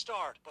season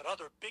start, but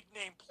other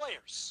big-name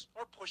players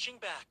are pushing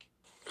back.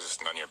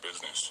 It's none of your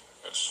business.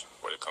 That's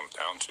what it comes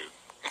down to.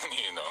 I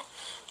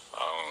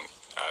don't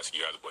ask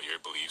you guys what your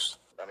beliefs.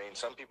 I mean,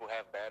 some people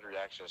have bad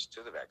reactions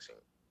to the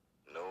vaccine.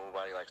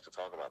 Nobody likes to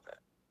talk about that.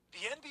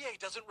 The NBA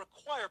doesn't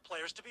require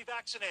players to be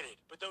vaccinated,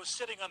 but those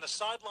sitting on the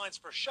sidelines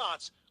for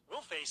shots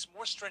will face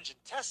more stringent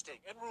testing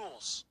and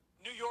rules.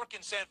 New York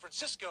and San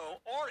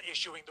Francisco are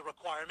issuing the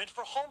requirement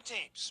for home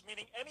teams,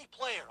 meaning any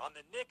player on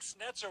the Knicks,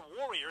 Nets, or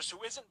Warriors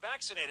who isn't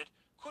vaccinated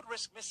could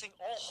risk missing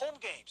all home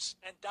games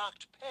and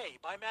docked pay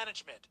by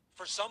management.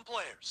 For some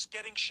players,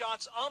 getting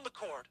shots on the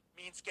court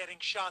means getting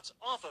shots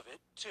off of it,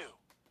 too.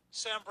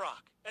 Sam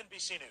Brock,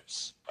 NBC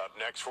News. Up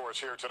next for us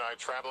here tonight,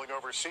 traveling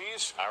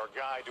overseas, our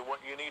guide to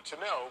what you need to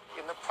know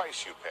in the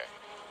price you pay.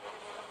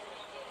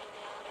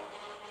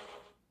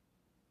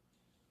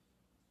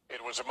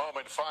 It was a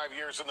moment 5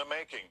 years in the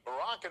making.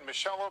 Barack and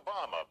Michelle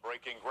Obama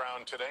breaking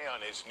ground today on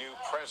his new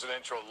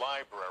presidential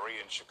library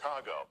in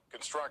Chicago.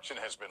 Construction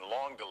has been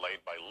long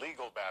delayed by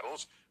legal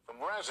battles from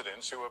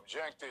residents who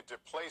objected to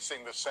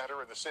placing the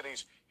center in the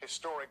city's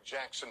historic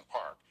Jackson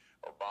Park.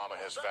 Obama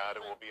has vowed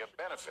it will be a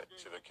benefit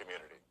to the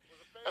community.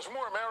 As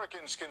more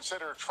Americans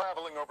consider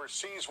traveling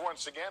overseas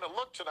once again, a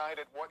look tonight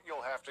at what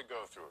you'll have to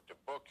go through to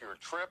book your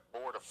trip,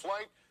 board a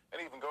flight, and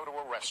even go to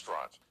a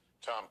restaurant.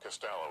 Tom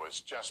Costello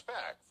is just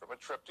back from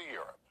a trip to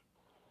Europe.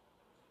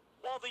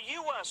 While the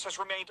U.S. has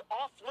remained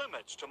off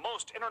limits to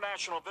most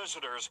international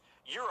visitors,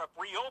 Europe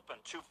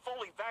reopened to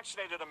fully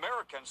vaccinated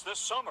Americans this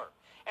summer,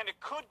 and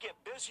it could get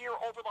busier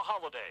over the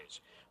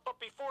holidays. But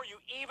before you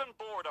even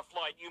board a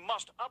flight, you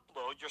must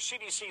upload your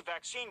CDC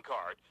vaccine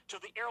card to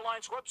the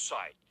airline's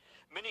website.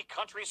 Many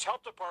countries'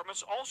 health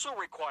departments also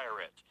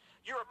require it.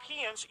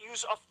 Europeans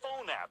use a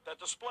phone app that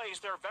displays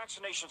their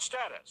vaccination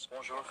status.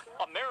 Bonjour.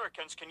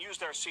 Americans can use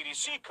their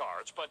CDC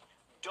cards, but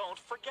don't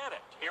forget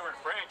it. Here in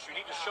France, you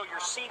need to show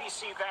your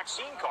CDC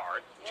vaccine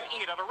card to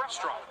eat at a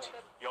restaurant.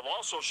 You'll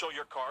also show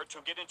your card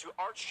to get into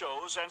art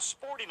shows and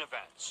sporting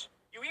events.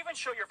 You even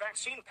show your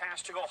vaccine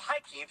pass to go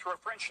hiking through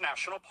a French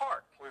national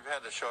park. We've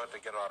had to show it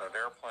to get on an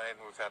airplane.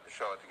 We've had to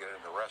show it to get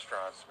into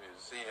restaurants,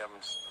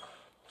 museums,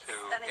 to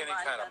any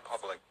kind of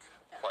public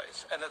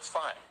place. And it's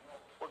fine.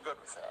 We're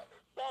good with that.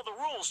 While the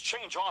rules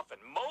change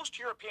often, most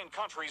European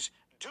countries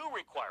do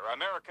require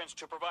Americans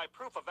to provide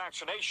proof of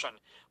vaccination,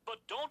 but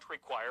don't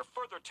require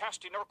further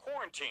testing or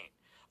quarantine.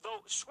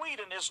 Though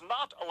Sweden is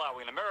not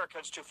allowing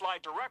Americans to fly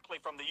directly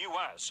from the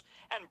U.S.,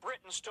 and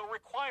Britain still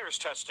requires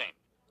testing.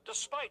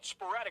 Despite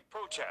sporadic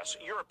protests,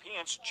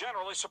 Europeans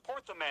generally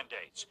support the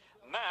mandates.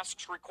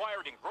 Masks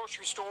required in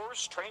grocery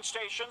stores, train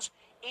stations,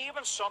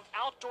 even some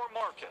outdoor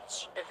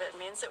markets. If it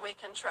means that we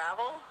can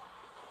travel,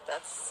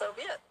 that's so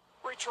be it.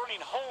 Returning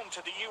home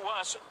to the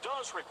U.S.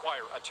 does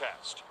require a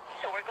test.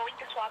 So we're going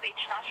to swab each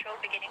nostril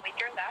beginning with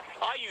your left.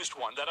 I used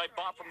one that I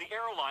bought from the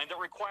airline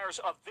that requires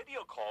a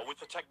video call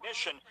with the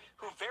technician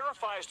who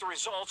verifies the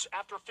results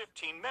after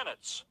 15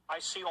 minutes.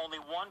 I see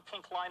only one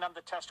pink line on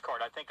the test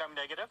card. I think I'm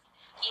negative.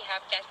 You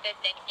have tested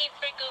negative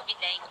for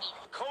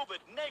COVID-19.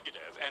 COVID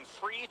negative and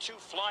free to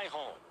fly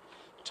home.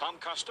 Tom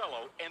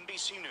Costello,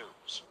 NBC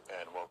News.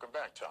 And welcome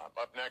back, Tom.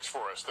 Up next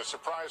for us, the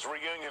surprise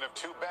reunion of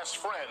two best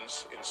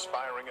friends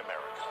inspiring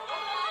America.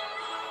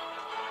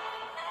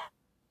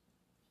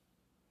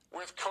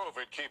 With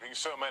COVID keeping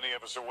so many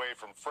of us away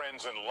from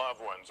friends and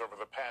loved ones over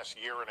the past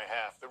year and a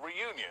half, the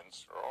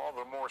reunions are all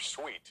the more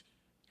sweet.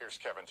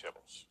 Here's Kevin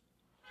Tibbles.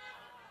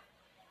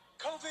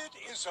 COVID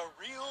is a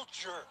real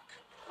jerk.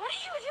 What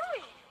are you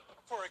doing?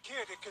 For a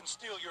kid, it can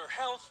steal your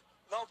health,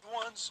 loved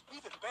ones,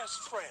 even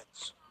best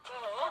friends.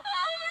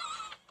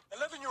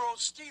 11-year-old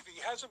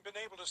Stevie hasn't been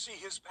able to see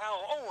his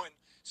pal Owen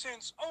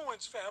since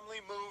Owen's family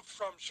moved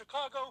from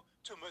Chicago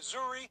to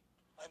Missouri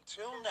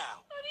until now.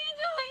 What are you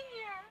doing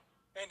here?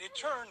 And it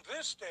turned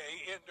this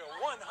day into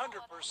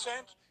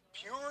 100%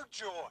 pure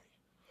joy.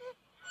 You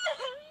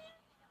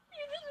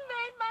just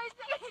made my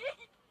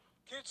day.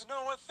 Kids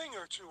know a thing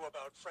or two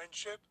about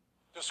friendship.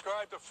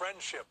 Describe the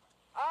friendship.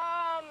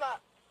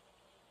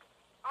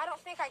 I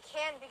don't think I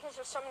can because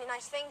there's so many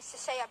nice things to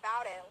say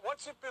about it.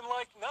 What's it been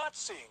like not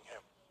seeing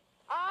him?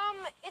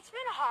 It's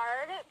been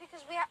hard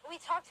because we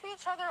talk to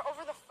each other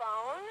over the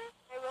phone.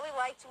 I really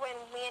liked when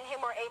me and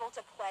him were able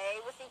to play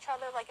with each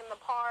other, like in the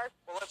park.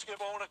 Well, let's give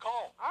Owen a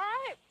call. All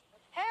right.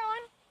 Hey,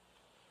 Owen.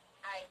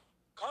 Hi.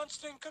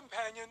 Constant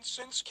companion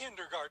since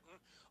kindergarten,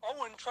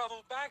 Owen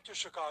traveled back to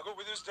Chicago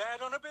with his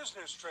dad on a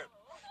business trip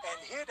and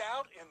hid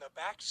out in the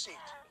back seat.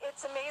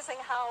 It's amazing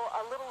how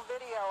a little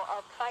video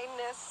of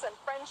kindness and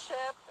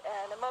friendship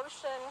and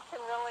emotion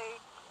can really,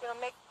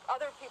 make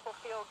other people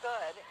feel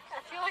good.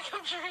 I feel like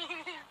I'm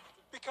dreaming.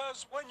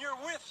 Because when you're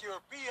with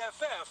your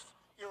BFF,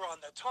 you're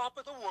on the top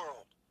of the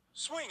world,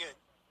 swinging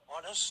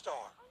on a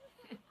star.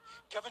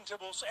 Kevin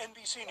Tibbles,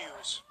 NBC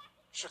News,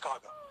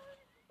 Chicago.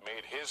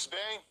 Made his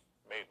day,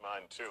 made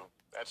mine too.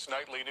 That's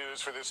Nightly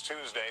News for this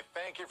Tuesday.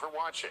 Thank you for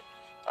watching.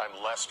 I'm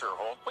Lester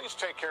Holt. Please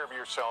take care of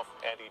yourself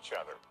and each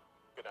other.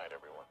 Good night,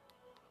 everyone.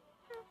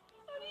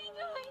 What are you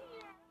doing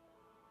here?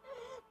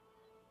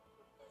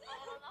 I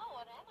don't know.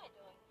 What am I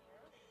doing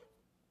here?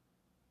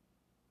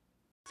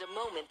 It's a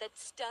moment that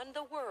stunned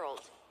the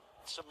world.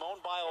 Simone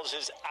Biles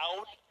is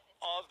out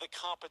of the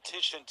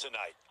competition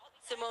tonight.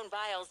 Simone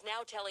Biles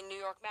now telling New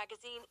York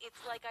Magazine, "It's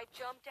like I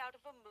jumped out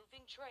of a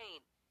moving train."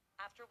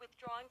 After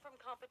withdrawing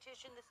from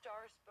competition, the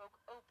star spoke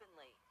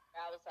openly.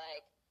 I was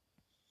like,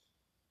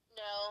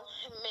 no,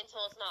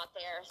 mental is not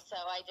there, so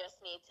I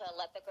just need to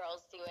let the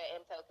girls do it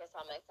and focus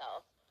on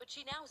myself. But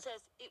she now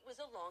says it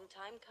was a long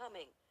time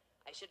coming.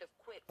 "I should have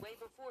quit way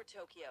before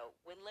Tokyo,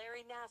 when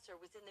Larry Nassar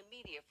was in the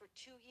media for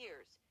 2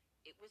 years.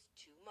 It was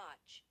too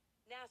much."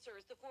 Nassar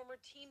is the former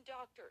team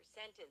doctor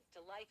sentenced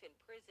to life in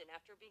prison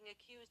after being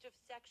accused of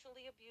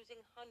sexually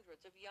abusing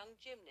hundreds of young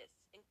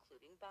gymnasts,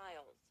 including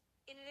Biles.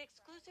 In an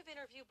exclusive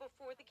interview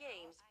before the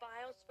games,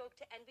 Biles spoke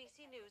to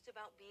NBC News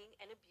about being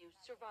an abuse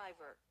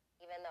survivor.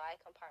 Even though I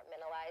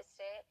compartmentalized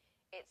it,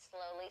 it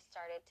slowly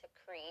started to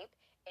creep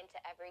into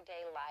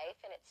everyday life,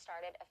 and it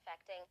started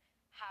affecting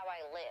how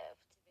I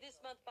lived.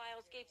 This month,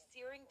 Biles gave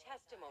searing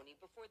testimony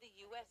before the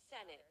U.S.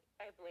 Senate.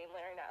 I blame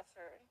Larry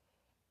Nassar,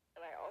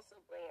 and I also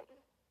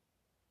blame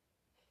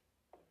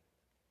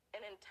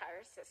an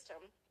entire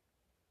system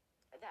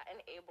that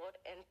enabled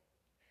and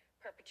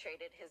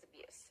perpetrated his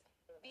abuse.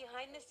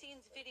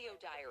 Behind-the-scenes video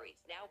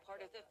diaries, now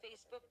part of the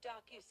Facebook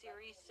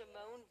docuseries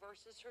Simone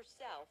versus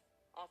Herself,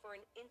 offer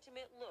an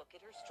intimate look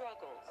at her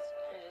struggles.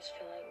 I just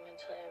feel like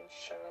mentally I'm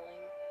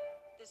struggling.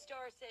 The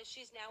star says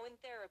she's now in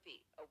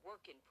therapy, a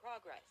work in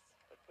progress,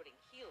 but putting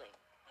healing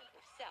and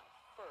herself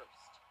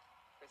first.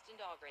 Kristen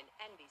Dahlgren,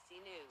 NBC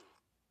News.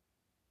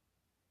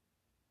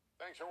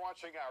 Thanks for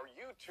watching our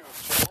YouTube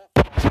channel.